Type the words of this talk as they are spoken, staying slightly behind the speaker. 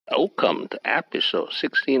Welcome to episode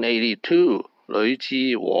 1682, 雷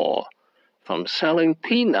击war. From selling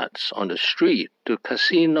peanuts on the street to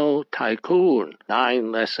casino tycoon,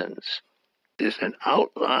 9 lessons. This is an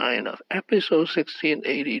outline of episode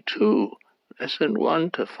 1682, lesson 1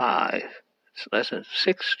 to 5. It's lesson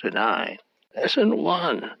 6 to 9. Lesson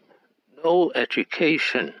 1, no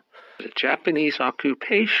education. The Japanese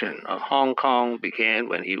occupation of Hong Kong began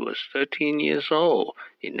when he was 13 years old.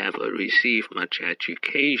 He never received much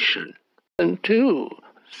education. Lesson 2,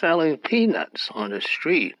 selling peanuts on the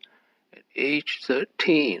street at age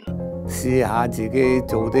 13. 試下自己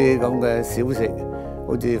做啲咁嘅小食，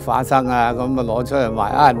好似花生啊咁啊攞出嚟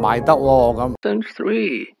賣，賣得喎咁。Lesson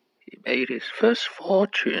 3, he made his first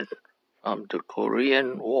fortune from the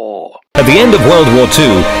Korean War. At the end of World War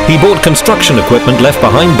II, he bought construction equipment left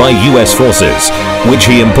behind by US forces, which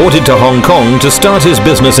he imported to Hong Kong to start his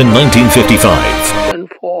business in 1955. Lesson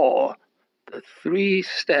 4, the 3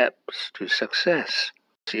 steps to success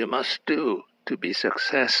you must do to be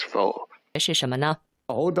successful. 是什么呢？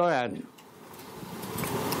好多人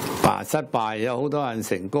失敗，有好多人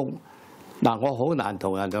成功。嗱，我好難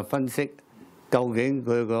同人就分析究竟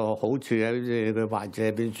佢個好處喺邊處，佢壞處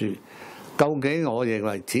喺邊處。究竟我認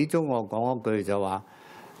為，始終我講一句就話，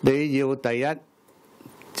你要第一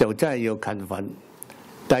就真係要勤奮，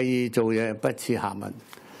第二做嘢不恥下問，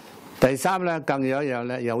第三咧更有一樣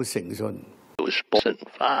咧有誠信。Lesson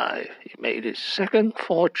 5, he made his second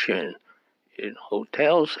fortune in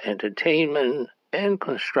hotels, entertainment, and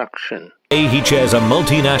construction. He chairs a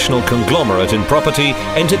multinational conglomerate in property,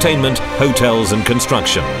 entertainment, hotels and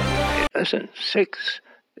construction. Lesson 6,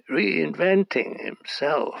 reinventing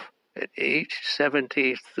himself at age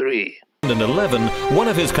 73. In 2011, one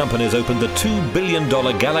of his companies opened the $2 billion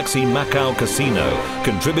Galaxy Macau Casino,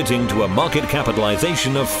 contributing to a market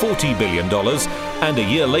capitalization of $40 billion, and a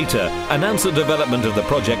year later announced the development of the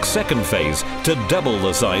project's second phase to double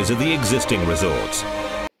the size of the existing resorts.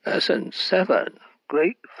 Lesson 7,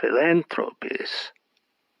 great philanthropist.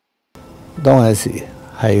 當陣時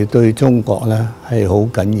係對中國咧係好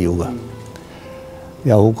緊要嘅，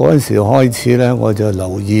由嗰陣時開始咧，我就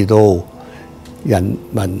留意到人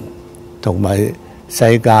民同埋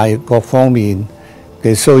世界各方面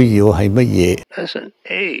嘅需要係乜嘢。Lesson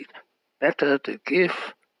 8, better to give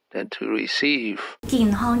than to receive.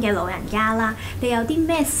 健康嘅老人家啦，你有啲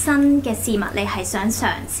咩新嘅事物你係想嘗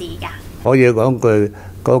試㗎？可以講句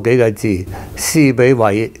嗰幾個字，施比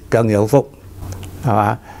惠更有福，係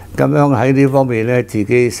嘛？咁樣喺呢方面咧，自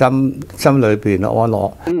己心裏邊安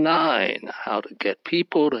樂。9, how to get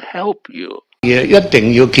people to help you. 一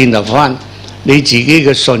定要建立翻你自己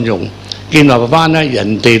嘅信用，建立翻咧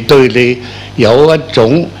人哋對你有一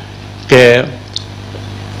種嘅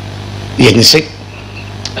認識，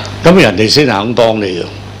咁人哋先肯幫你嘅。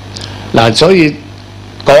嗱，所以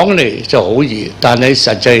講嚟就好易，但係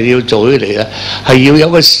實際要做起嚟咧，係要有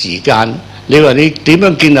個時間。你話你點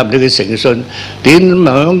樣建立你嘅誠信？點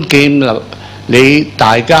樣建立你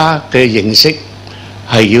大家嘅認識？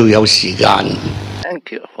係要有時間。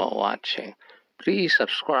Thank you for watching. Please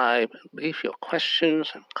subscribe and leave your questions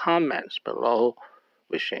and comments below.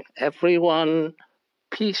 Wishing everyone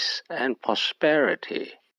peace and prosperity.